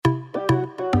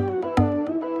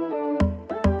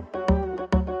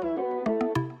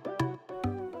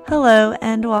Hello,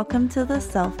 and welcome to the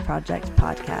Self Project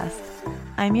podcast.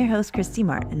 I'm your host, Christy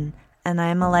Martin, and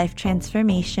I'm a life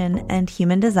transformation and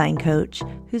human design coach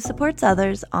who supports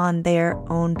others on their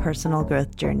own personal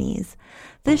growth journeys.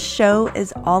 This show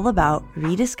is all about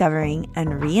rediscovering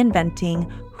and reinventing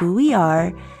who we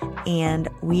are, and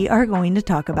we are going to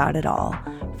talk about it all.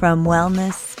 From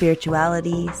wellness,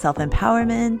 spirituality,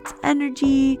 self-empowerment,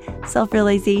 energy,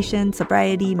 self-realization,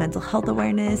 sobriety, mental health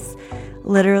awareness,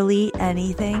 literally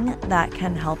anything that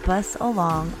can help us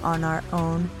along on our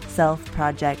own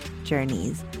self-project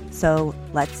journeys. So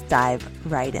let's dive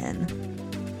right in.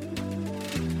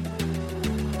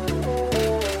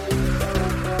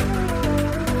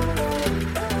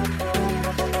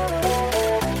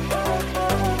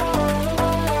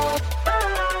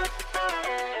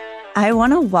 I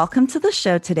want to welcome to the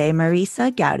show today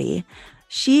Marisa Goudy.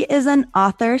 She is an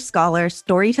author, scholar,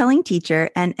 storytelling teacher,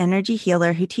 and energy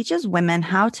healer who teaches women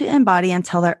how to embody and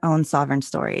tell their own sovereign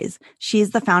stories. She is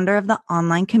the founder of the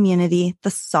online community,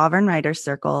 the Sovereign Writers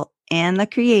Circle, and the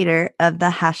creator of the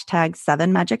hashtag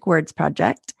 7 Magic Words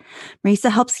Project.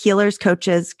 Marisa helps healers,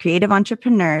 coaches, creative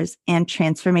entrepreneurs, and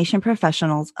transformation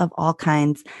professionals of all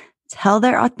kinds tell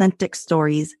their authentic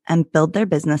stories and build their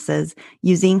businesses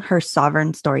using her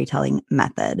sovereign storytelling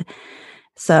method.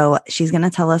 So she's going to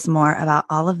tell us more about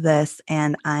all of this,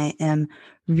 and I am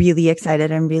really excited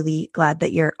and really glad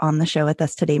that you're on the show with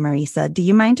us today, Marisa. Do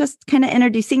you mind just kind of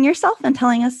introducing yourself and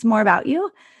telling us more about you?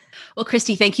 Well,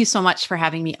 Christy, thank you so much for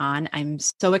having me on. I'm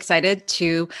so excited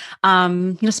to,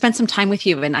 spend some time with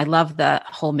you, and I love the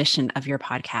whole mission of your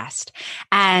podcast.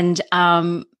 And,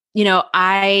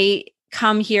 I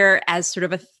come here as sort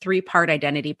of a 3-part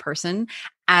identity person,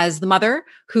 as the mother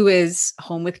who is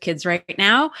home with kids right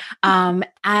now,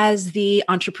 as the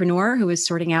entrepreneur who is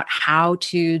sorting out how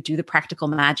to do the practical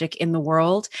magic in the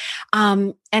world,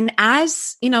 and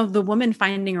as, the woman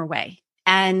finding her way.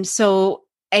 And so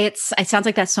it sounds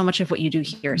like that's so much of what you do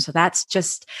here. So that's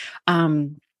just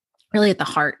really at the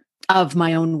heart of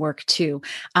my own work too.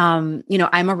 I'm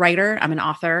a writer, I'm an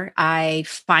author. I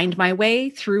find my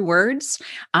way through words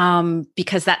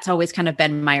because that's always kind of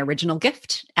been my original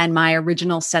gift and my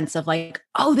original sense of like,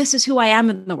 oh, this is who I am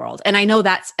in the world. And I know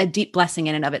that's a deep blessing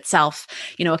in and of itself.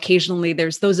 Occasionally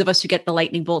there's those of us who get the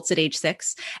lightning bolts at age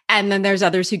 6, and then there's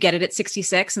others who get it at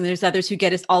 66, and there's others who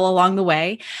get it all along the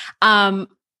way.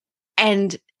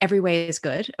 And every way is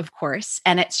good, of course.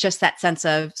 And it's just that sense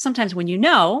of sometimes when you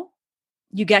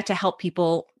get to help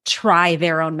people try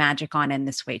their own magic on in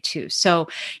this way too. So,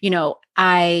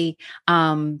 I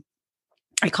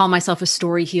call myself a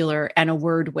story healer and a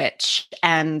word witch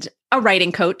and a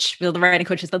writing coach. The writing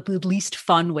coach is the least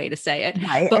fun way to say it,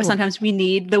 right. But sometimes we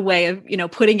need the way of,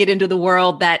 putting it into the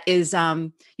world that is,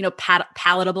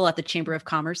 palatable at the Chamber of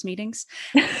Commerce meetings.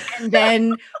 And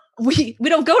then we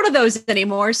don't go to those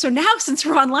anymore. So now, since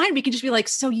we're online, we can just be like,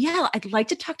 so yeah, I'd like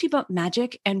to talk to you about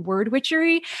magic and word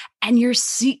witchery and your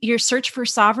search for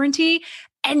sovereignty.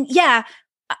 And yeah,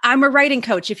 I'm a writing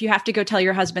coach if you have to go tell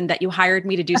your husband that you hired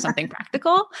me to do something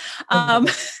practical. But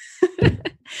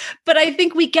I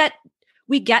think we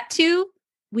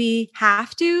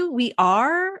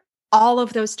are all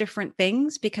of those different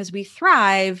things because we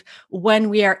thrive when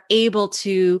we are able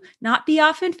to not be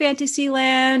off in fantasy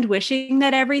land, wishing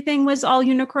that everything was all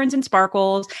unicorns and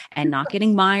sparkles, and not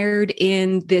getting mired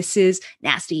in this is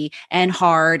nasty and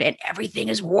hard and everything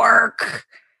is work.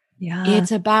 Yeah.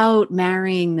 It's about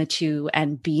marrying the two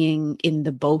and being in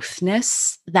the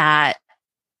bothness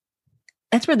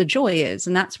that's where the joy is.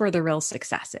 And that's where the real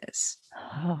success is.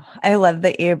 Oh, I love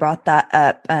that you brought that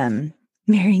up.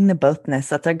 Marrying the bothness.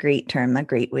 That's a great term, a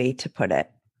great way to put it.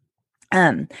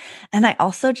 And I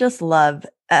also just love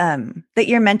that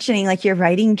you're mentioning like your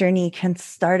writing journey can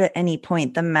start at any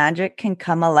point. The magic can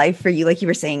come alive for you, like you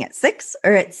were saying, at 6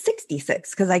 or at 66.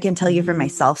 Because I can tell you for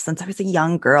myself, since I was a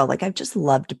young girl, like I've just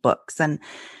loved books and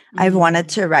I've wanted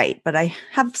to write, but I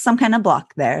have some kind of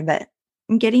block there that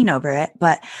I'm getting over it.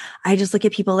 But I just look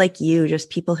at people like you,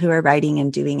 just people who are writing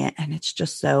and doing it. And it's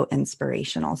just so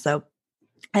inspirational. So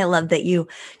I love that you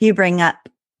bring up,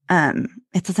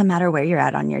 it doesn't matter where you're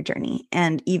at on your journey.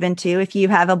 And even too, if you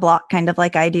have a block, kind of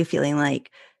like I do, feeling like,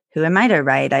 who am I to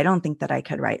write? I don't think that I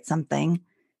could write something.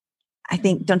 I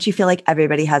think, don't you feel like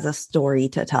everybody has a story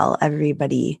to tell?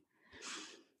 Everybody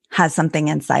has something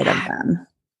inside of them.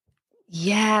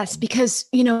 Yes, because,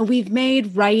 we've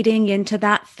made writing into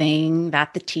that thing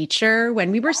that the teacher,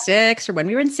 when we were 6 or when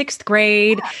we were in 6th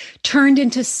grade, turned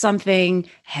into something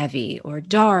heavy or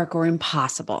dark or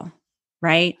impossible,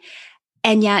 right?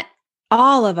 And yet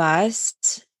all of us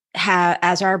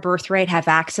as our birthright, have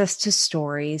access to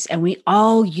stories, and we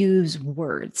all use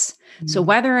words. So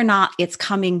whether or not it's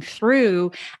coming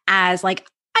through as like,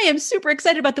 I am super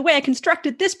excited about the way I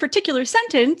constructed this particular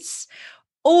sentence,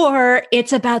 or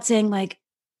it's about saying like,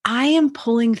 I am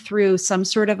pulling through some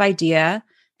sort of idea,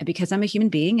 and because I'm a human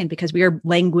being and because we are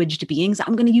languaged beings,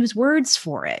 I'm going to use words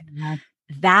for it. Yeah.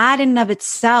 That in and of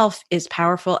itself is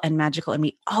powerful and magical. And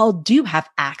we all do have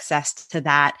access to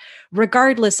that,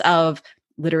 regardless of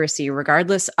literacy,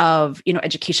 regardless of,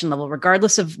 education level,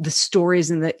 regardless of the stories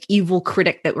and the evil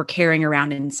critic that we're carrying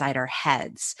around inside our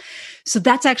heads. So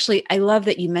that's actually, I love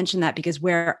that you mentioned that, because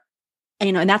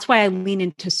and that's why I lean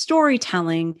into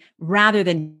storytelling rather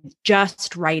than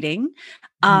just writing.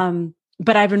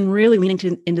 But I've been really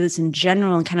leaning into this in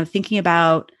general and kind of thinking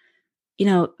about,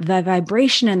 the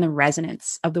vibration and the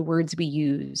resonance of the words we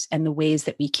use and the ways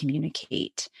that we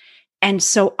communicate. And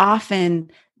so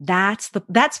often that's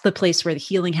the place where the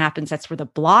healing happens. That's where the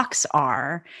blocks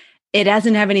are. It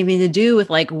doesn't have anything to do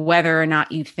with like whether or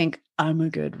not you think I'm a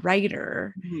good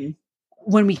writer. Mm-hmm.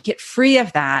 When we get free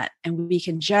of that and we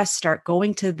can just start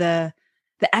going to the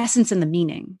essence and the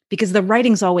meaning, because the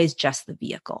writing's always just the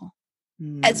vehicle.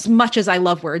 As much as I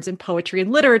love words and poetry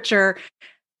and literature,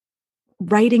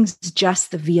 writing's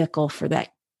just the vehicle for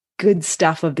that good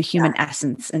stuff of the human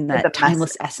essence and that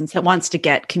timeless essence that wants to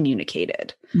get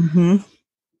communicated. Mm-hmm.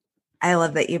 I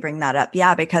love that you bring that up.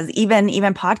 Yeah, because even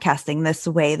podcasting, this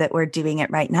way that we're doing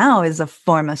it right now, is a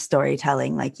form of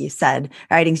storytelling. Like you said,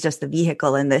 writing's just the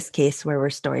vehicle. In this case, where we're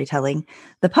storytelling,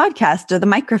 the podcast or the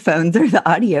microphones or the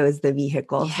audio is the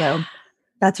vehicle. Yeah. So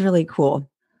that's really cool.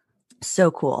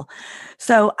 So cool.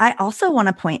 So I also want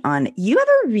to point on, you have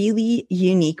a really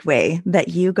unique way that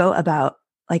you go about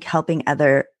like helping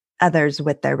others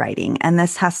with their writing. And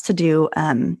this has to do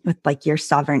with like your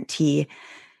sovereignty.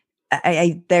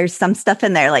 There's some stuff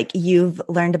in there, like you've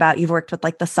worked with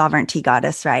like the sovereignty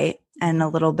goddess, right? And a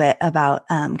little bit about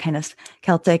kind of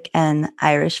Celtic and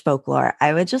Irish folklore.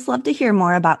 I would just love to hear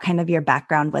more about kind of your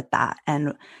background with that, and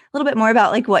a little bit more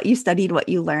about like what you studied, what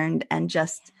you learned, and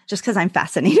just because I'm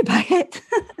fascinated by it.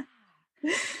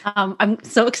 I'm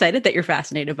so excited that you're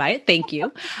fascinated by it. Thank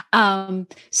you.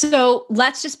 So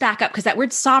let's just back up, because that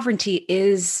word sovereignty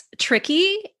is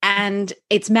tricky and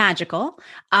it's magical.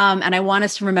 And I want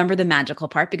us to remember the magical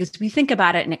part, because we think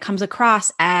about it and it comes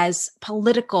across as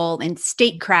political and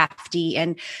statecrafty,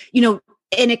 and,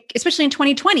 especially in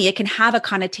 2020, it can have a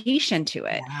connotation to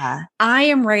it. Yeah. I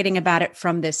am writing about it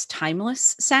from this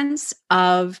timeless sense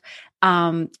of,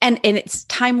 and it's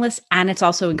timeless, and it's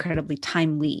also incredibly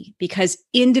timely, because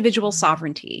individual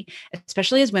sovereignty,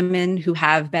 especially as women who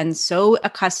have been so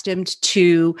accustomed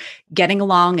to getting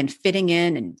along and fitting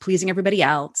in and pleasing everybody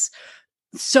else,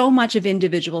 so much of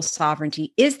individual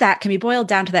sovereignty can be boiled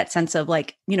down to that sense of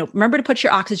like, remember to put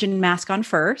your oxygen mask on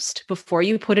first before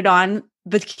you put it on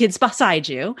the kids beside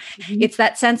you. Mm-hmm. It's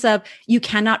that sense of you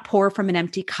cannot pour from an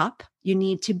empty cup. You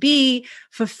need to be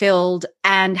fulfilled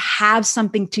and have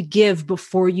something to give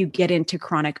before you get into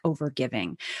chronic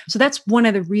overgiving. So that's one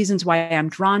of the reasons why I'm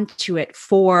drawn to it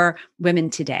for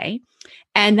women today.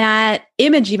 And that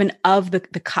image even of the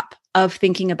cup, of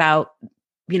thinking about,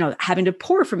 having to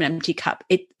pour from an empty cup,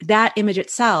 that image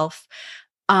itself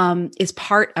is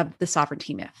part of the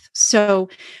sovereignty myth. So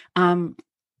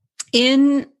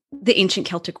in the ancient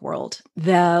Celtic world,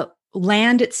 the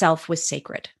land itself was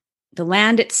sacred. The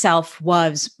land itself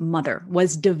was mother,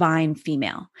 was divine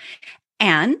female.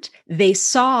 And they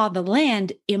saw the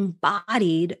land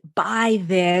embodied by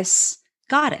this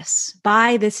goddess,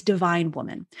 by this divine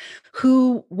woman,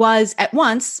 who was at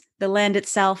once the land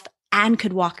itself and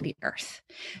could walk the earth.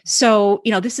 So,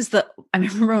 this is I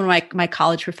remember one of my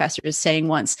college professors saying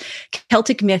once,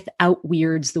 Celtic myth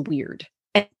out-weirds the weird.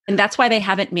 And that's why they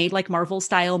haven't made like Marvel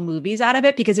style movies out of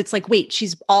it, because it's like, wait,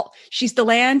 she's the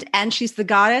land, and she's the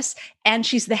goddess, and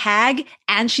she's the hag,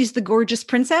 and she's the gorgeous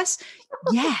princess.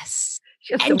 Yes.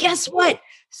 And guess what?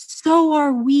 So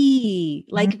are we.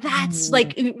 Like, that's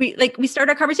like, we start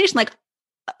our conversation, like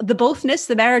the bothness,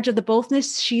 the marriage of the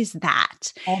bothness. She's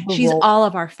that. She's roles. All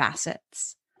of our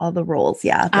facets. All the roles.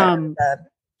 Yeah.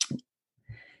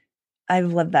 I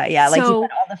love that. Yeah. Like you said, all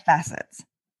the facets.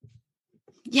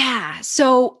 Yeah.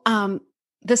 So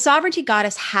the sovereignty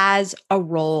goddess has a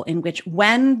role in which,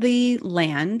 when the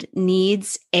land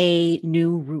needs a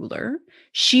new ruler,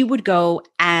 she would go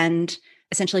and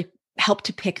essentially help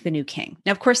to pick the new king.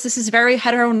 Now, of course, this is very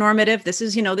heteronormative. This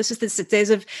is the days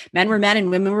of men were men and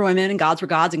women were women and gods were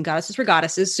gods and goddesses were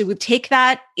goddesses. So we take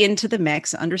that into the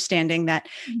mix, understanding that,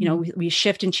 we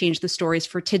shift and change the stories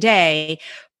for today.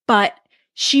 But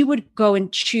she would go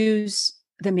and choose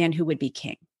the man who would be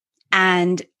king.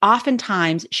 And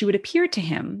oftentimes she would appear to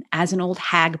him as an old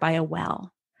hag by a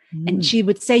well. And Mm. she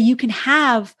would say, you can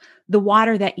have the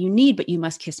water that you need, but you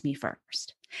must kiss me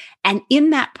first. And in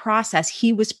that process,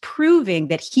 he was proving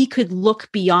that he could look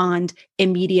beyond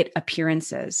immediate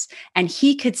appearances. And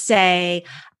he could say,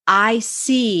 I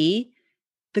see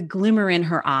the glimmer in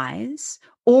her eyes.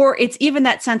 Or it's even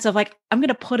that sense of like, I'm going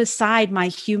to put aside my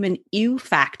human ew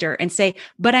factor and say,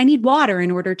 but I need water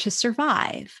in order to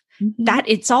survive. Mhm. That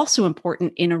it's also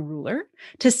important in a ruler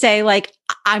to say, like,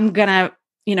 I'm going to,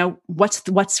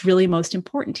 what's really most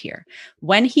important here.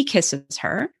 When he kisses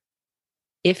her,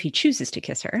 if he chooses to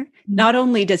kiss her, not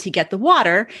only does he get the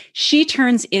water, she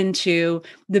turns into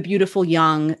the beautiful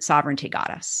young sovereignty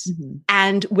goddess. Mm-hmm.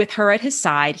 And with her at his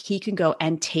side, he can go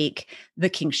and take the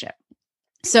kingship.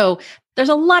 So there's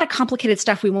a lot of complicated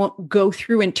stuff we won't go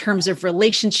through in terms of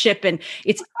relationship. And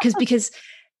it's because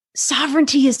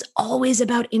sovereignty is always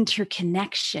about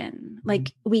interconnection.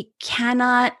 Like we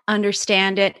cannot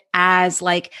understand it as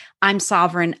like, I'm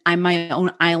sovereign, I'm my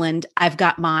own island, I've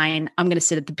got mine, I'm going to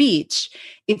sit at the beach.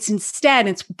 It's instead,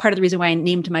 it's part of the reason why I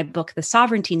named my book The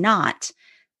Sovereignty Knot.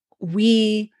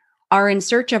 We are in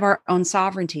search of our own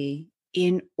sovereignty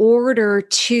in order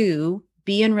to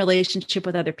be in relationship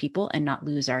with other people and not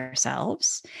lose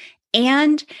ourselves.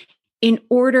 And in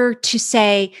order to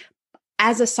say,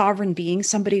 as a sovereign being,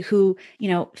 somebody who,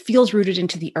 feels rooted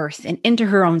into the earth and into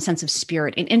her own sense of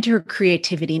spirit and into her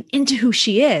creativity and into who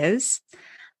she is,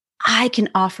 I can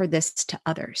offer this to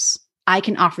others. I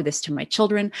can offer this to my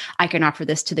children. I can offer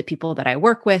this to the people that I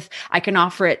work with. I can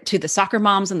offer it to the soccer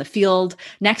moms on the field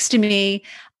next to me.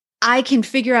 I can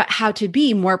figure out how to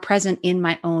be more present in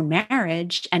my own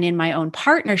marriage and in my own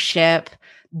partnership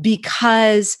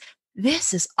because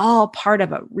this is all part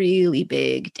of a really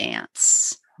big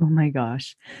dance. Oh my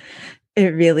gosh.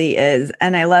 It really is.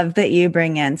 And I love that you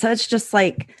bring in. So it's just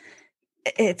like,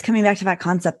 it's coming back to that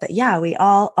concept that, yeah, we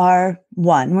all are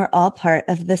one. We're all part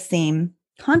of the same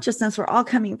consciousness. We're all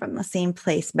coming from the same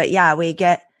place. But yeah, we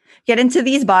get into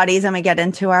these bodies and we get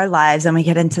into our lives and we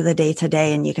get into the day to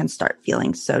day and you can start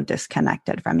feeling so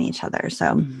disconnected from each other.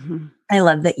 So I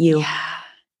love that you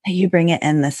bring it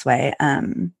in this way.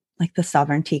 Like the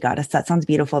sovereignty goddess. That sounds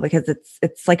beautiful because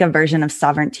it's like a version of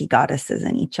sovereignty goddesses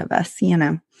in each of us,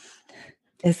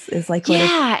 is like,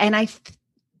 and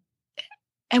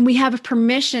we have a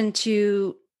permission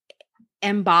to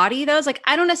embody those. Like,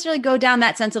 I don't necessarily go down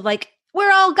that sense of like,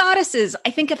 we're all goddesses. I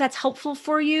think if that's helpful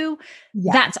for you,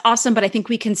 that's awesome. But I think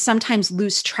we can sometimes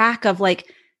lose track of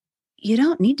like, you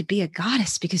don't need to be a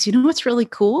goddess because you know what's really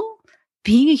cool?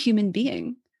 Being a human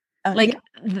being.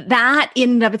 That in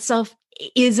and of itself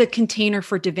is a container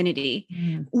for divinity.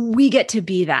 We get to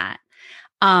be that.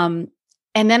 And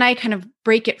then I kind of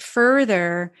break it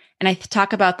further and I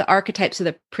talk about the archetypes of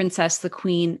the princess, the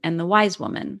queen, and the wise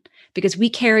woman, because we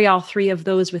carry all three of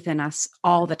those within us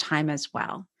all the time as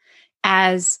well.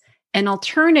 As an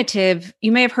alternative,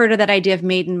 you may have heard of that idea of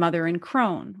maiden, mother, and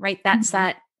crone, right? That's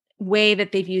that way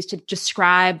that they've used to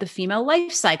describe the female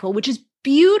life cycle, which is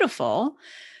beautiful,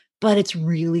 but it's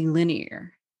really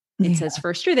linear. It says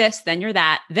first you're this, then you're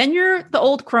that, then you're the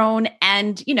old crone,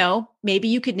 and maybe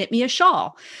you could knit me a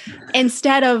shawl.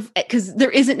 Instead of, because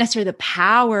there isn't necessarily the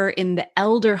power in the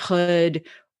elderhood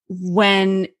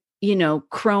when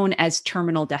crone as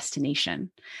terminal destination.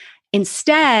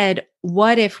 Instead,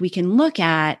 what if we can look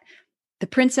at the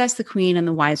princess, the queen, and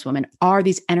the wise woman are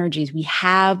these energies we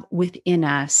have within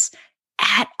us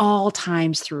at all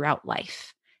times throughout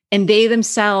life, and they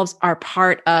themselves are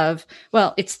part of.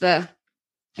 Well, it's the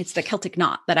Celtic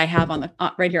knot that I have on the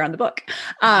right here on the book.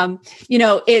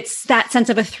 It's that sense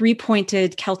of a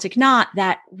three-pointed Celtic knot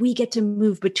that we get to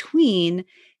move between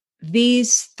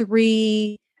these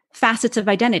three facets of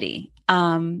identity.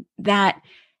 That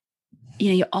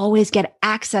you always get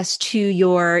access to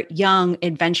your young,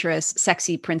 adventurous,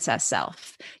 sexy princess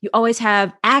self. You always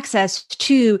have access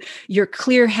to your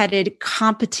clear-headed,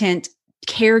 competent,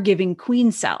 caregiving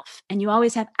queen self. And you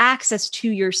always have access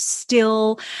to your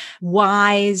still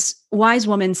wise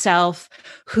woman self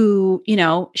who,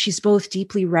 she's both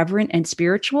deeply reverent and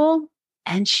spiritual,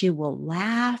 and she will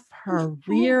laugh her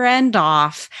rear end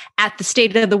off at the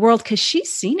state of the world because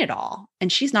she's seen it all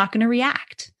and she's not going to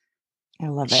react. I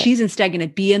love it. She's instead going to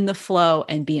be in the flow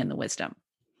and be in the wisdom.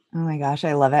 Oh my gosh,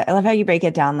 I love it. I love how you break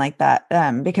it down like that,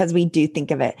 because we do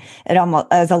think of it almost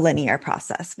as a linear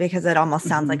process, because it almost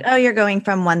sounds like, oh, you're going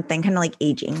from one thing, kind of like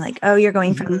aging, like, oh, you're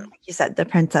going from, like you said, the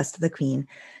princess to the queen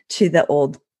to the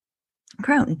old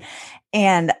crone.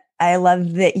 And I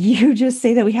love that you just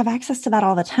say that we have access to that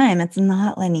all the time. It's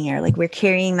not linear. Like we're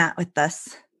carrying that with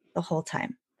us the whole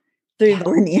time. through the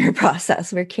linear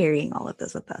process. We're carrying all of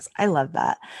this with us. I love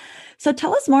that. So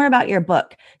tell us more about your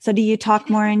book. So do you talk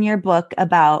more in your book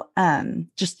about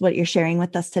just what you're sharing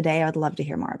with us today? I would love to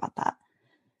hear more about that.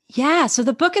 Yeah. So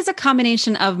the book is a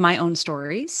combination of my own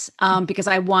stories, because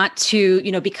I want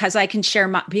to, because I can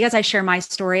because I share my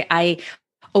story, I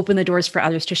open the doors for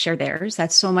others to share theirs.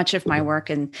 That's so much of my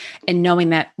work. And knowing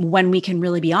that when we can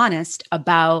really be honest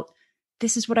about,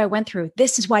 this is what I went through,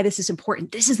 this is why this is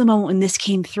important, this is the moment when this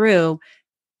came through,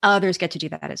 others get to do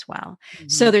that as well. Mm-hmm.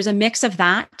 So there's a mix of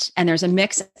that. And there's a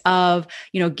mix of,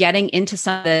 getting into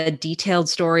some of the detailed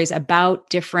stories about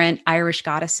different Irish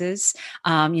goddesses.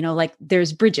 Like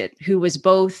there's Bridget, who was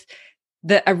both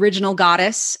the original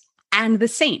goddess and the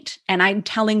saint. And I'm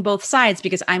telling both sides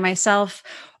because I myself,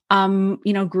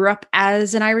 grew up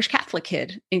as an Irish Catholic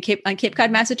kid on Cape Cod,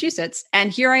 Massachusetts.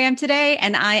 And here I am today.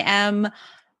 And I am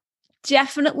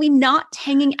definitely not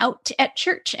hanging out at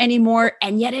church anymore.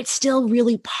 And yet it's still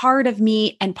really part of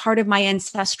me and part of my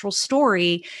ancestral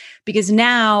story, because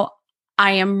now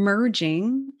I am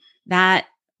merging that,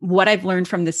 what I've learned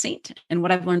from the saint and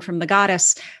what I've learned from the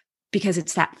goddess, because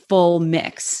it's that full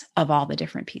mix of all the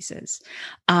different pieces.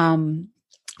 And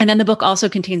then the book also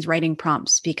contains writing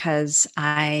prompts, because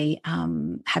I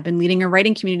have been leading a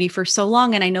writing community for so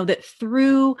long. And I know that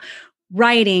through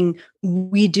writing,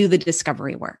 we do the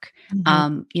discovery work.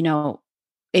 Mm-hmm.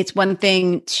 It's one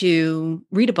thing to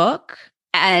read a book,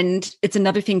 and it's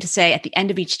another thing to say at the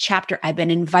end of each chapter, I've been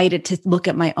invited to look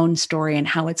at my own story and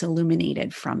how it's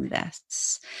illuminated from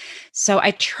this. So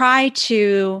I try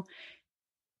to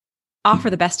offer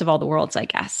the best of all the worlds, I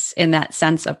guess, in that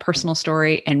sense of personal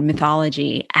story and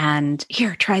mythology. And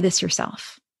here, try this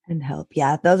yourself. And help.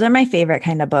 Yeah. Those are my favorite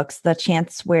kind of books. The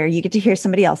chance where you get to hear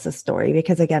somebody else's story,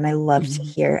 because again, I love to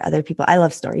hear other people. I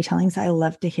love storytelling. So I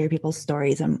love to hear people's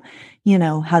stories and,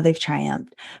 how they've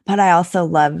triumphed. But I also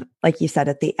love, like you said,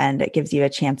 at the end, it gives you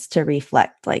a chance to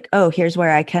reflect like, oh, here's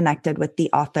where I connected with the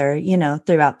author,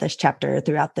 throughout this chapter,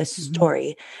 throughout this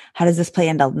story. How does this play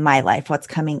into my life? What's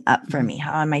coming up for me?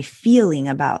 How am I feeling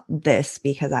about this?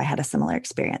 Because I had a similar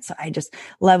experience. So I just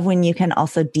love when you can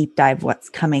also deep dive what's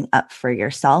coming up for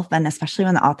yourself. And especially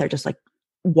when the author just like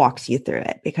walks you through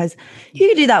it, because you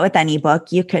could do that with any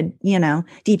book. You could,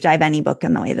 deep dive any book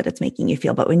in the way that it's making you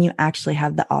feel. But when you actually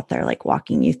have the author like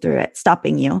walking you through it,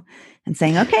 stopping you and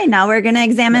saying, okay, now we're going to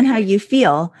examine how you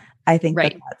feel. I think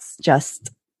that's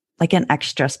just like an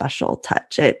extra special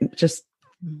touch. It just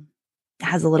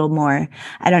has a little more,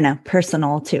 I don't know,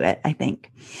 personal to it, I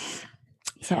think.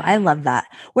 So I love that.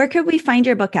 Where could we find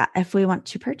your book at if we want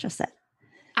to purchase it?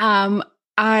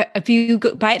 If you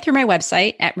buy it through my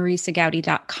website at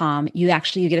marisagoudy.com, you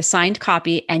get a signed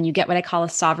copy, and you get what I call a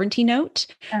sovereignty note,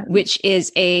 which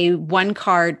is a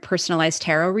 1-card personalized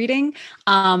tarot reading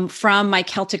from my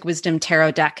Celtic Wisdom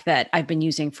tarot deck that I've been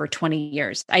using for 20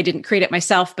 years. I didn't create it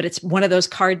myself, but it's one of those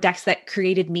card decks that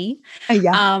created me.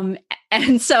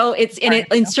 And so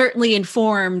it certainly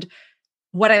informed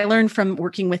what I learned from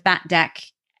working with that deck,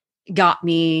 got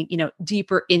me,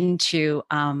 deeper into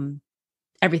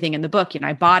everything in the book.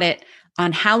 I bought it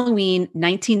on Halloween,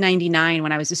 1999,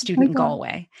 when I was a student in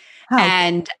Galway.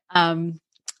 And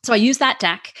so I use that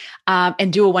deck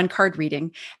and do a 1-card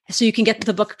reading. So you can get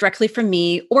the book directly from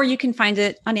me, or you can find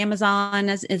it on Amazon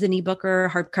as an ebook or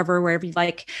hardcover, wherever you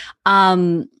like.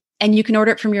 And you can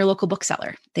order it from your local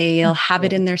bookseller. They'll have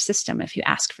it in their system if you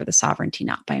ask for the Sovereignty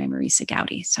Knot by Marisa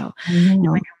Goudy. So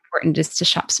knowing how important it is to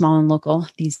shop small and local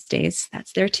these days,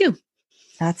 that's there too.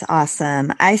 That's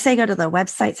awesome. I say go to the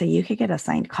website so you could get a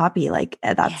signed copy. Like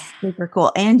that's super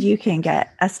cool. And you can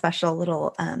get a special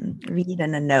little read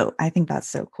and a note. I think that's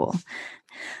so cool.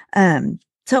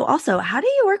 So also, how do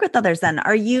you work with others then?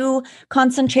 Are you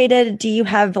concentrated? Do you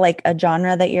have like a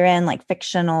genre that you're in, like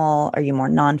fictional? Are you more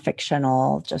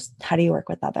non-fictional? Just how do you work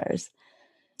with others?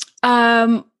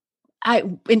 So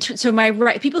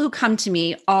people who come to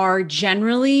me are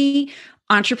generally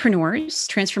entrepreneurs,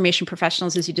 transformation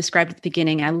professionals, as you described at the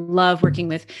beginning. I love working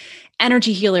with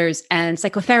energy healers and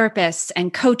psychotherapists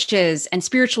and coaches and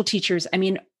spiritual teachers. I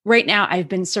mean, right now I've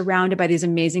been surrounded by these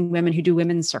amazing women who do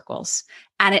women's circles.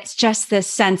 And it's just this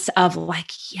sense of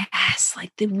like, yes,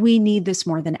 like we need this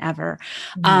more than ever,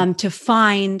 to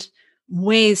find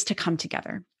ways to come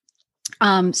together.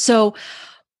 So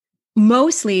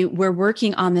mostly we're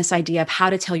working on this idea of how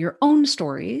to tell your own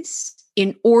stories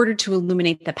in order to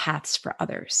illuminate the paths for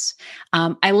others.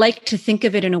 I like to think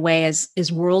of it in a way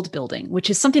as world building, which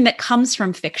is something that comes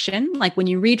from fiction. Like when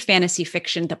you read fantasy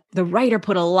fiction, the writer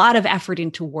put a lot of effort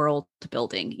into world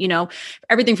building,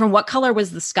 everything from what color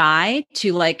was the sky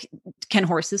to like can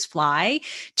horses fly,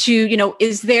 to,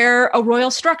 is there a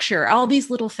royal structure, all these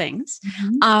little things.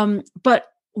 But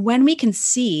when we can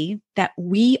see that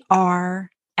we are,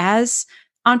 as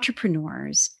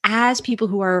entrepreneurs, as people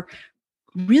who are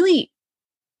really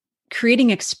creating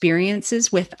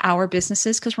experiences with our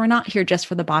businesses, because we're not here just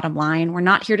for the bottom line. We're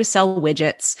not here to sell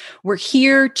widgets. We're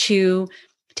here to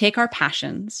take our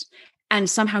passions and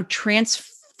somehow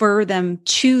transfer them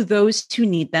to those who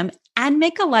need them and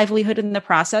make a livelihood in the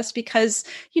process, because,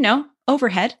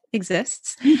 overhead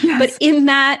exists. Yes. But in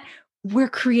that, we're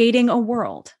creating a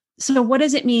world. So what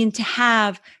does it mean to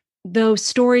have those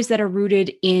stories that are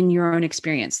rooted in your own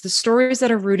experience, the stories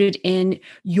that are rooted in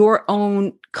your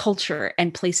own culture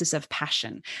and places of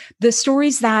passion, the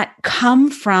stories that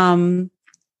come from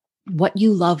what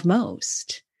you love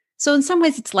most? So in some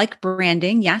ways, it's like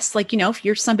branding. Yes. Like, if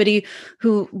you're somebody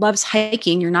who loves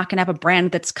hiking, you're not going to have a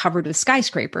brand that's covered with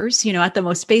skyscrapers, at the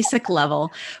most basic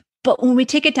level. But when we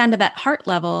take it down to that heart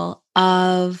level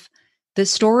of the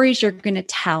stories you're going to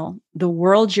tell, the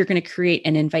world you're going to create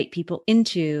and invite people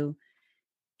into,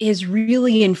 is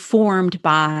really informed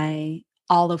by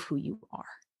all of who you are.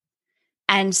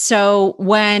 And so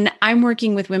when I'm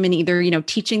working with women, either,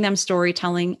 teaching them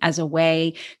storytelling as a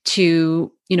way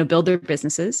to, build their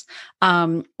businesses,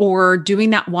 or doing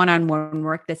that one-on-one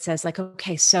work that says like,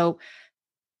 okay, so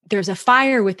there's a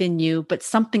fire within you, but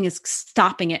something is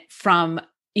stopping it from,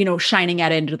 shining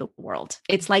out into the world.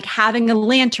 It's like having a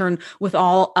lantern with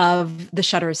all of the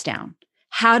shutters down.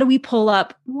 How do we pull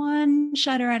up one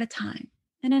shutter at a time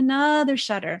and another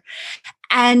shutter?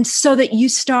 And so that you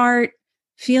start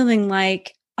feeling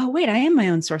like, oh, wait, I am my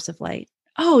own source of light.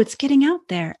 Oh, it's getting out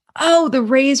there. Oh, the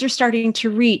rays are starting to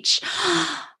reach.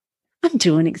 I'm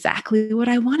doing exactly what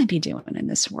I want to be doing in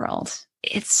this world.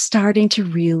 It's starting to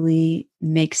really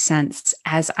make sense.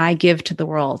 As I give to the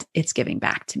world, it's giving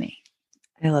back to me.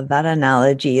 I love that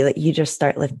analogy, that you just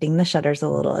start lifting the shutters a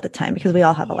little at a time, because we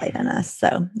all have a light in us.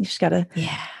 So you just got to,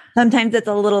 sometimes it's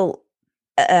a little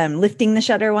lifting the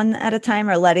shutter one at a time,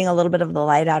 or letting a little bit of the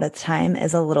light out at a time,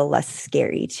 is a little less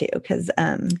scary too. Because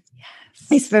at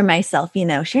least for myself,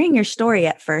 sharing your story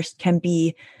at first can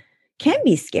be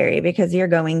scary, because you're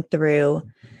going through,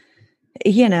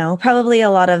 probably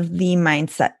a lot of the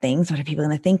mindset things. What are people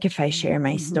going to think if I share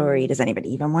my story? Does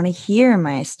anybody even want to hear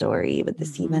my story? Would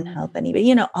this even help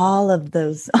anybody? All of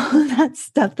that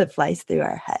stuff that flies through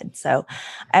our head. So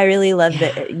I really love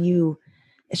that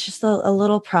it's just a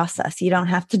little process. You don't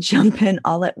have to jump in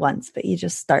all at once, but you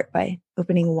just start by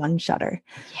opening one shutter.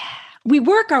 Yeah. We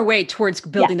work our way towards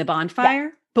building the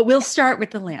bonfire, but we'll start with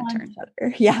the lantern.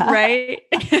 Yeah. Right.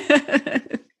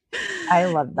 I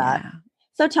love that. Yeah.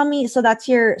 So tell me, so that's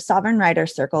your Sovereign Writer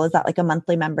Circle. Is that like a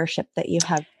monthly membership that you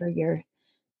have for your?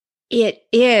 It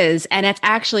is. And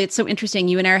it's so interesting.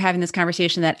 You and I are having this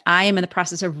conversation that I am in the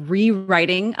process of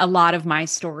rewriting a lot of my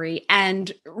story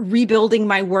and rebuilding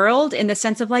my world, in the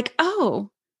sense of like,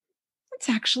 oh, it's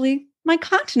actually, my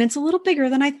continent's a little bigger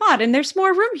than I thought, and there's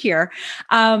more room here.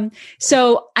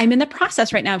 So I'm in the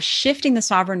process right now of shifting the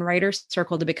Sovereign Writer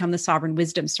Circle to become the Sovereign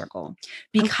Wisdom Circle,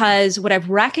 because what I've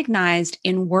recognized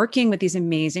in working with these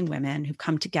amazing women who've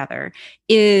come together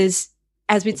is,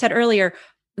 as we'd said earlier,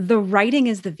 the writing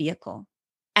is the vehicle.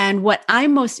 And what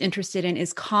I'm most interested in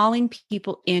is calling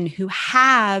people in who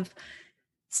have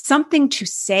something to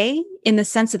say, in the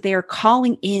sense that they are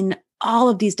calling in all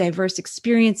of these diverse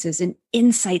experiences and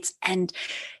insights, and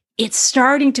it's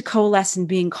starting to coalesce and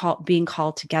being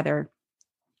called together.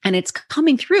 And it's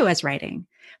coming through as writing,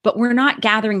 but we're not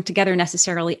gathering together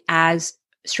necessarily as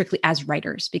strictly as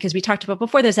writers, because we talked about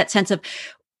before, there's that sense of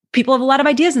people have a lot of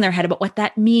ideas in their head about what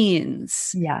that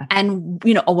means. Yeah. And,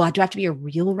 do I have to be a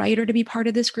real writer to be part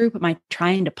of this group? Am I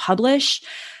trying to publish?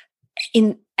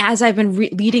 As I've been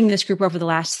leading this group over the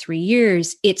last 3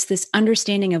 years, it's this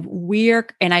understanding of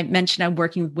and I mentioned I'm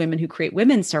working with women who create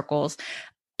women's circles.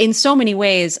 In so many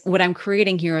ways, what I'm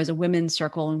creating here is a women's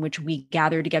circle in which we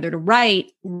gather together to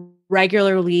write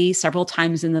regularly, several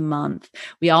times in the month.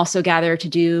 We also gather to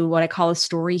do what I call a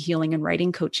story healing and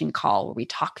writing coaching call, where we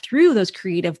talk through those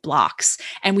creative blocks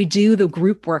and we do the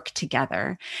group work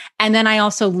together. And then I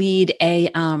also lead a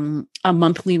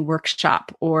monthly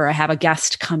workshop, or I have a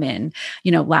guest come in.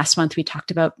 Last month we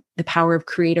talked about the power of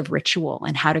creative ritual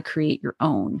and how to create your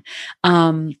own.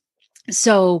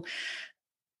 So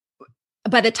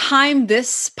by the time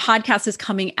this podcast is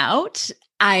coming out,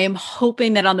 I am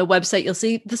hoping that on the website, you'll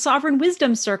see the Sovereign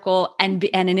Wisdom Circle and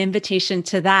an invitation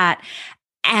to that.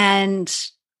 And,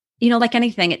 like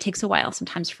anything, it takes a while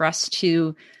sometimes for us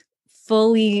to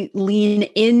fully lean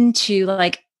into,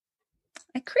 like,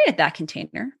 I created that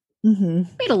container. Mm-hmm.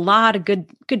 Made a lot of good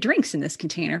drinks in this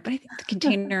container, but I think the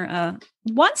container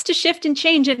wants to shift and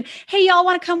change. And hey, y'all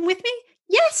want to come with me?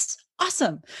 Yes.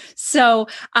 Awesome. So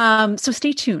so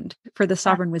stay tuned for the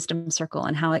Sovereign Wisdom Circle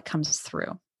and how it comes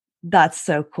through. That's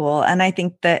so cool. And I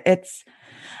think it's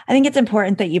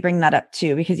important that you bring that up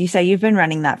too, because you say you've been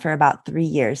running that for about 3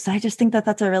 years. So I just think that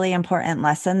that's a really important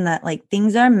lesson, that like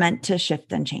things are meant to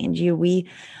shift and change. We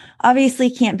obviously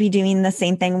can't be doing the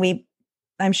same thing.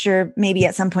 I'm sure maybe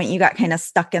at some point you got kind of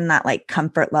stuck in that like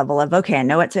comfort level of, okay, I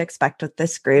know what to expect with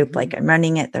this group. Like I'm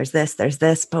running it. There's this,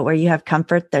 but where you have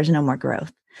comfort, there's no more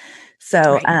growth.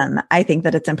 So, Right. I think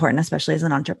that it's important, especially as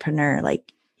an entrepreneur,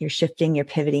 like you're shifting, you're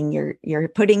pivoting, you're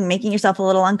making yourself a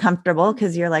little uncomfortable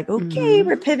because you're like, okay,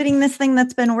 we're pivoting this thing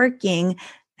that's been working.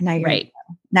 And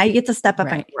now you get to step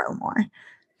up and grow more.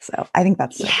 So I think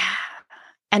that's so cool.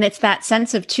 And it's that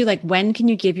sense of too, like, when can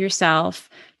you give yourself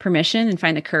permission and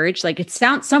find the courage? Like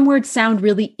some words sound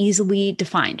really easily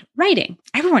defined. Writing.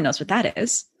 Everyone knows what that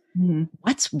is. Mm-hmm.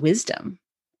 What's wisdom?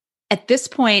 At this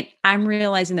point, I'm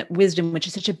realizing that wisdom, which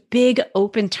is such a big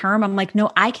open term, I'm like,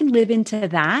 no, I can live into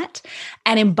that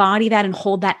and embody that and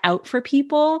hold that out for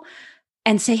people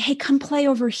and say, hey, come play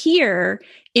over here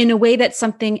in a way that's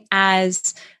something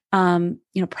as,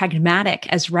 pragmatic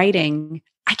as writing.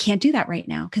 I can't do that right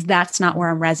now because that's not where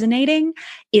I'm resonating.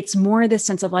 It's more this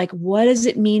sense of like, what does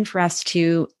it mean for us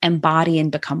to embody and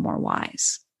become more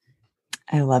wise?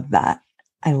 I love that.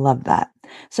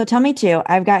 So tell me too,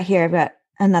 I've got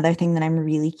another thing that I'm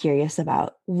really curious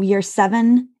about. Your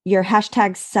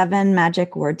hashtag 7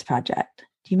 Magic Words Project.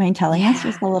 Do you mind telling us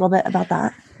just a little bit about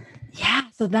that? Yeah.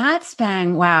 So that's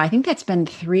been, I think that's been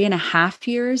 3.5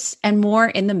 years and more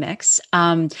in the mix. For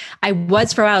a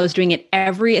while, I was doing it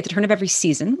at the turn of every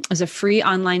season. It was a free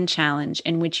online challenge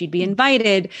in which you'd be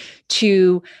invited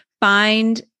to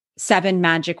find 7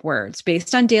 magic words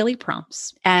based on daily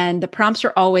prompts. And the prompts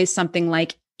are always something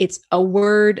like, it's a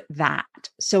word that.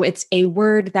 So it's a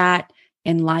word that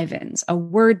enlivens, a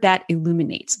word that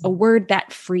illuminates, a word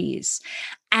that frees.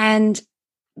 And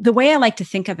the way I like to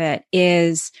think of it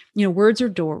is, words are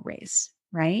doorways,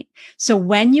 right? So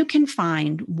when you can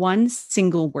find one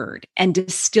single word and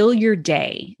distill your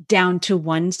day down to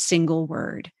one single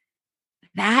word,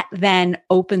 that then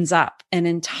opens up an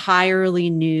entirely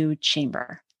new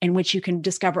chamber in which you can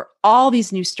discover all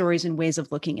these new stories and ways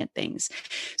of looking at things.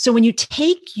 So when you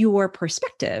take your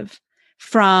perspective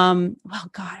from,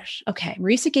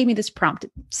 Marisa gave me this prompt at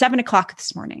 7:00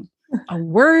 this morning, a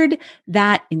word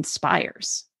that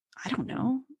inspires. I don't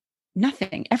know,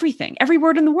 nothing, everything, every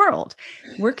word in the world.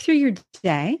 Work through your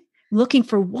day looking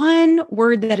for one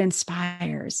word that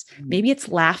inspires. Maybe it's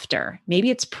laughter. Maybe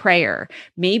it's prayer.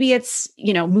 Maybe it's,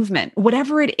 movement.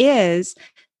 Whatever it is,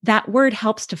 that word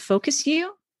helps to focus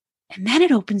you. And then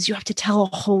it opens you up to tell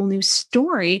a whole new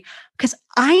story because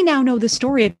I now know the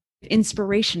story of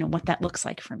inspiration and what that looks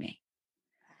like for me.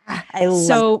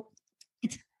 So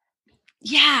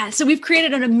we've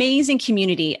created an amazing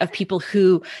community of people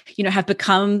who, have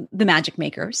become the magic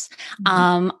makers.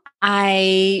 Right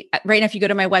now, if you go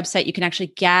to my website, you can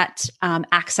actually get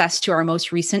access to our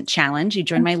most recent challenge. You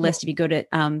join my list. If you go to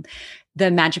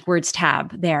the Magic Words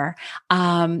tab there,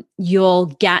 you'll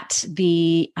get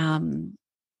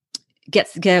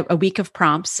get a week of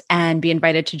prompts and be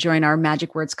invited to join our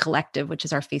Magic Words Collective, which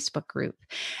is our Facebook group.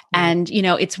 And,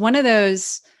 it's one of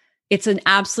those, it's an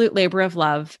absolute labor of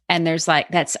love. And there's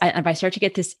if I start to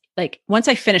get this, once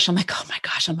I finish, I'm like, oh my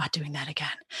gosh, I'm not doing that again.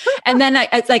 And then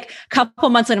it's like a couple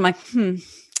months later, I'm like, I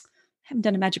haven't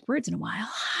done a Magic Words in a while.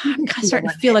 I'm starting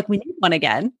to feel like we need one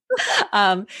again.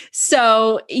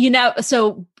 So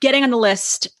getting on the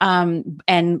list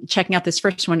and checking out this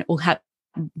first one will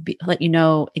let you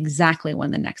know exactly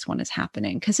when the next one is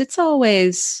happening. Cause it's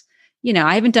always,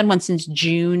 I haven't done one since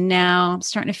June now. I'm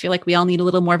starting to feel like we all need a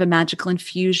little more of a magical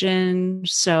infusion.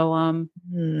 So,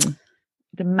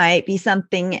 there might be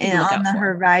something on the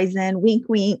horizon. Wink,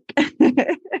 wink.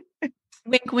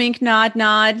 Wink, wink, nod,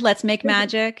 nod. Let's make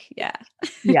magic. Yeah.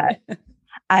 Yeah.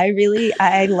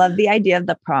 I love the idea of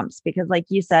the prompts because like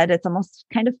you said, it's almost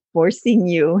kind of forcing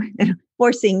you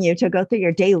to go through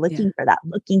your day looking for that,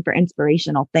 looking for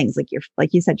inspirational things.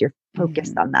 Like you said, you're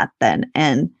focused on that then.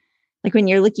 And like when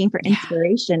you're looking for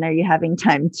inspiration, are you having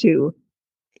time to,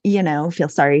 feel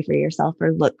sorry for yourself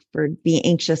or be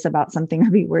anxious about something or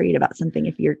be worried about something?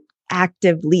 If you're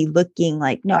actively looking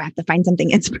like, no, I have to find something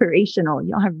inspirational,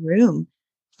 you don't have room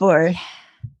for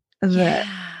the...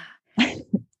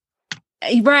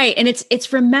 Right. And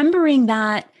it's remembering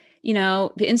that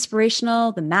the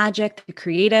inspirational, the magic, the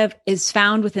creative is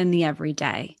found within the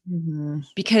everyday. Mm-hmm.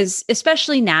 Because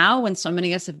especially now when so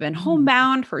many of us have been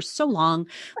homebound for so long,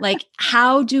 like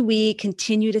how do we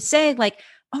continue to say like,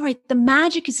 all right, the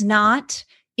magic is not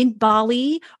in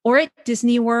Bali or at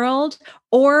Disney World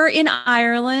or in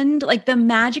Ireland. Like the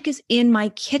magic is in my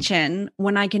kitchen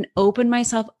when I can open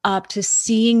myself up to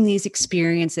seeing these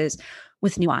experiences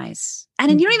with new eyes. And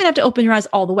then you don't even have to open your eyes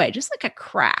all the way, just like a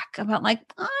crack about like,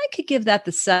 I could give that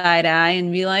the side eye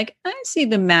and be like, I see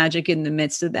the magic in the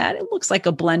midst of that. It looks like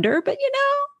a blender, but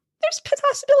there's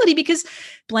possibility because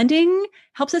blending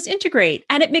helps us integrate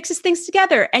and it mixes things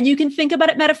together. And you can think about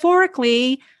it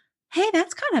metaphorically. Hey,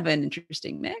 that's kind of an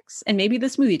interesting mix. And maybe the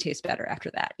smoothie tastes better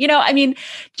after that.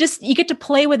 Just you get to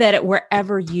play with it at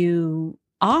wherever you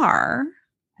are.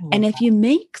 And if you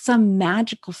make some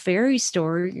magical fairy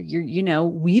story, you're,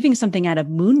 weaving something out of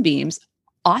moonbeams,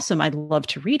 awesome. I'd love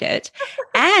to read it.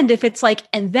 And if it's like,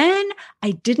 and then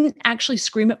I didn't actually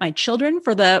scream at my children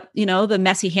for the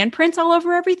messy handprints all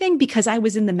over everything because I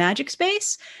was in the magic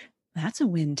space, that's a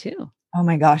win too. Oh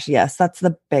my gosh. Yes. That's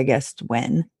the biggest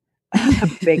win.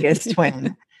 The biggest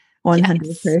win.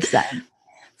 100%. Yes.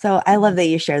 So I love that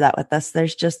you share that with us.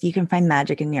 You can find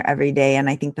magic in your everyday. And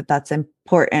I think that that's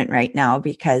important right now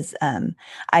because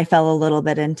I fell a little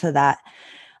bit into that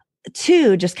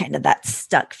too, just kind of that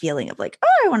stuck feeling of like,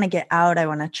 oh, I want to get out. I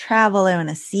want to travel. I want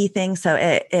to see things. So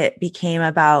it became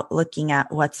about looking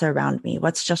at what's around me,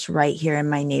 what's just right here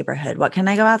in my neighborhood. What can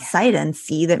I go outside and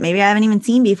see that maybe I haven't even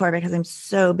seen before because I'm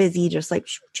so busy just like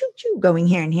choo, choo, choo, going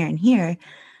here and here and here.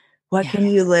 What can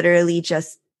you literally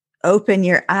just open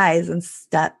your eyes and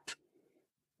step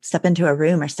into a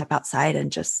room or step outside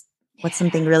and just what's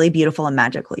something really beautiful and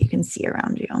magical you can see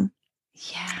around you?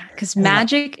 Yeah, because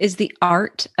magic is the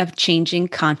art of changing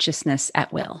consciousness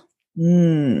at will.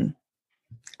 I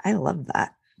love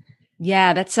that.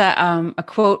 Yeah, that's a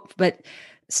quote, but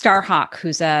Starhawk,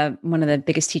 who's one of the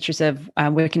biggest teachers of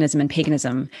Wiccanism and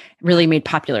paganism, really made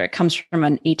popular. It comes from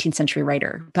an 18th century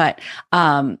writer, but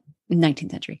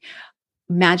 19th century.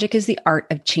 Magic is the art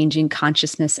of changing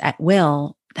consciousness at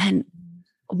will. Then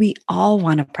we all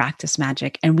want to practice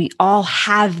magic and we all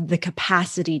have the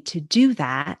capacity to do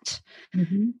that.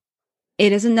 Mm-hmm.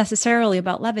 It isn't necessarily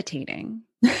about levitating.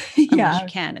 Unless you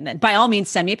can. And then by all means,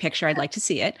 send me a picture. I'd like to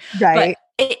see it. Right.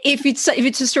 But if it's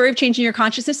a story of changing your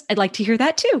consciousness, I'd like to hear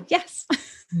that too. Yes.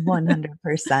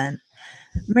 100%.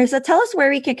 Marisa, tell us where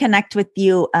we can connect with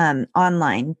you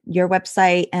online, your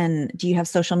website, and do you have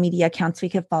social media accounts we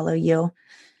could follow you?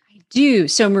 Do.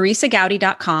 So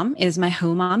marisagoudy.com is my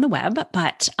home on the web,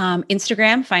 but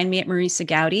Instagram, find me at Marisa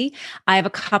Goudy. I have a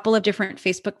couple of different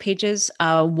Facebook pages,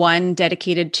 one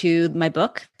dedicated to my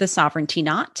book, The Sovereignty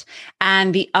Knot,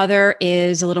 and the other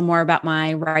is a little more about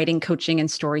my writing, coaching, and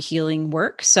story healing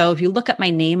work. So if you look up my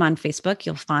name on Facebook,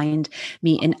 you'll find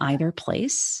me in either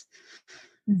place.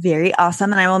 Very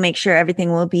awesome. And I will make sure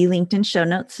everything will be linked in show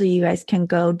notes so you guys can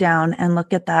go down and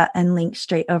look at that and link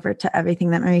straight over to everything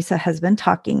that Marisa has been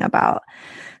talking about.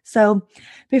 So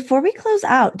before we close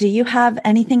out, do you have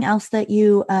anything else that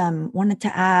you wanted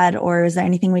to add, or is there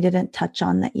anything we didn't touch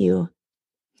on that you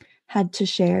had to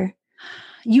share?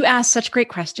 You asked such great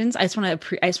questions. I just want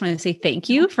to say thank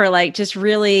you for like just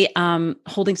really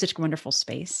holding such wonderful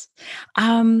space.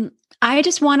 I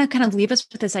just want to kind of leave us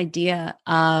with this idea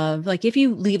of like, if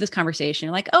you leave this conversation,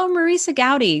 you're like, oh, Marisa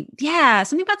Goudy. Yeah.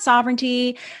 Something about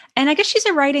sovereignty. And I guess she's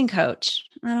a writing coach.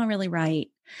 I don't really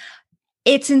write.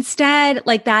 It's instead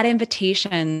like that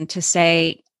invitation to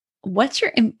say, what's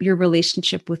your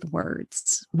relationship with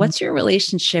words? What's your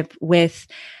relationship with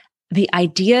the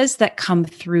ideas that come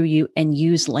through you and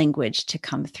use language to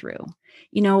come through?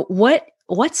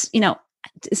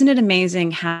 Isn't it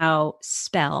amazing how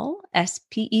spell,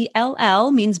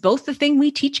 S-P-E-L-L, means both the thing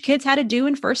we teach kids how to do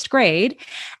in first grade,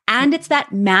 and it's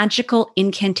that magical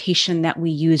incantation that we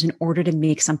use in order to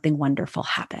make something wonderful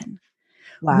happen.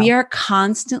 Wow. We are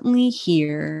constantly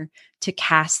here to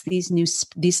cast these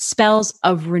spells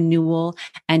of renewal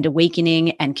and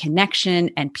awakening and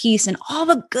connection and peace and all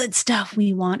the good stuff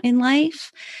we want in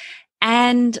life.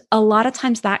 And a lot of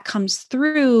times that comes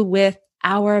through with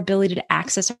our ability to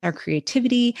access our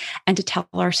creativity and to tell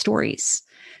our stories.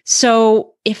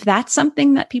 So if that's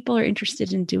something that people are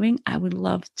interested in doing, I would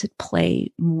love to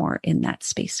play more in that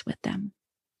space with them.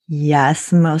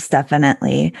 Yes, most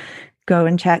definitely. Go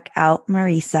and check out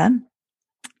Marisa.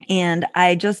 And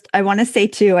I want to say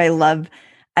too,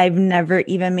 I've never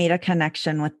even made a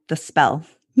connection with the spell,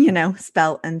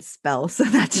 spell and spell. So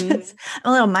that's just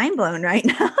I'm a little mind blown right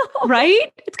now.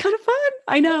 Right? It's kind of fun.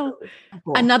 I know.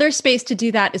 Cool. Another space to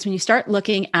do that is when you start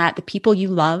looking at the people you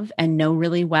love and know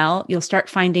really well, you'll start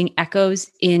finding echoes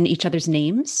in each other's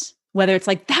names. Whether it's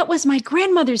like, that was my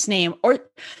grandmother's name, or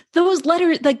those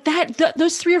letters, like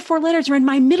those 3 or 4 letters are in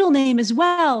my middle name as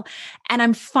well. And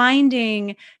I'm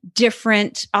finding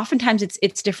different, oftentimes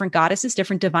it's different goddesses,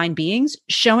 different divine beings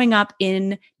showing up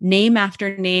in name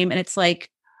after name. And it's like,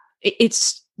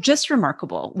 it's just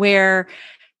remarkable where,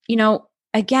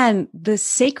 again, the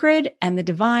sacred and the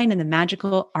divine and the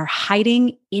magical are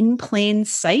hiding in plain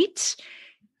sight,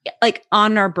 like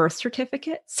on our birth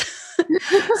certificates.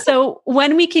 So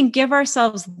when we can give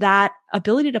ourselves that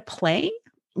ability to play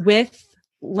with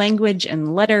language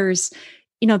and letters,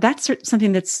 that's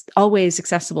something that's always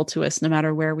accessible to us, no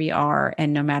matter where we are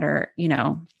and no matter,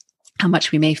 how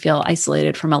much we may feel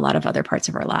isolated from a lot of other parts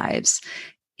of our lives.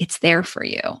 It's there for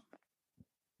you.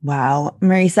 Wow.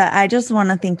 Marisa, I just want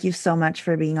to thank you so much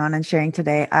for being on and sharing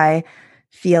today. I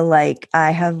feel like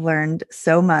I have learned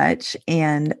so much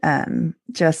and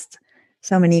just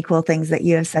so many cool things that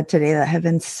you have said today that have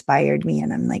inspired me.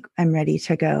 And I'm ready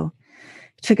to go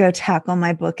tackle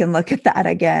my book and look at that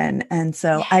again. And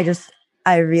so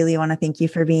I really want to thank you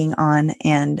for being on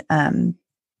and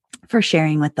for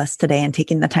sharing with us today and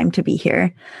taking the time to be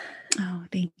here. Oh,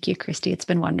 thank you, Christy. It's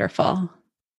been wonderful.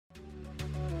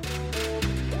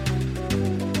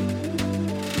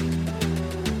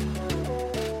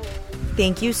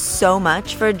 Thank you so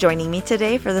much for joining me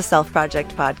today for the Self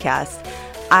Project podcast.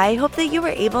 I hope that you were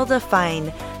able to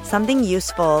find something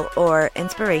useful or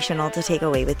inspirational to take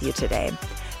away with you today.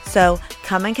 So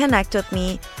come and connect with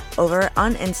me over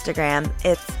on Instagram.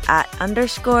 It's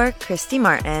 @_Christy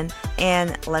Martin,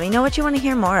 and let me know what you want to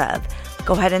hear more of.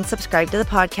 Go ahead and subscribe to the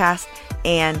podcast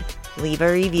and leave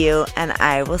a review, and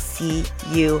I will see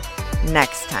you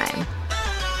next time.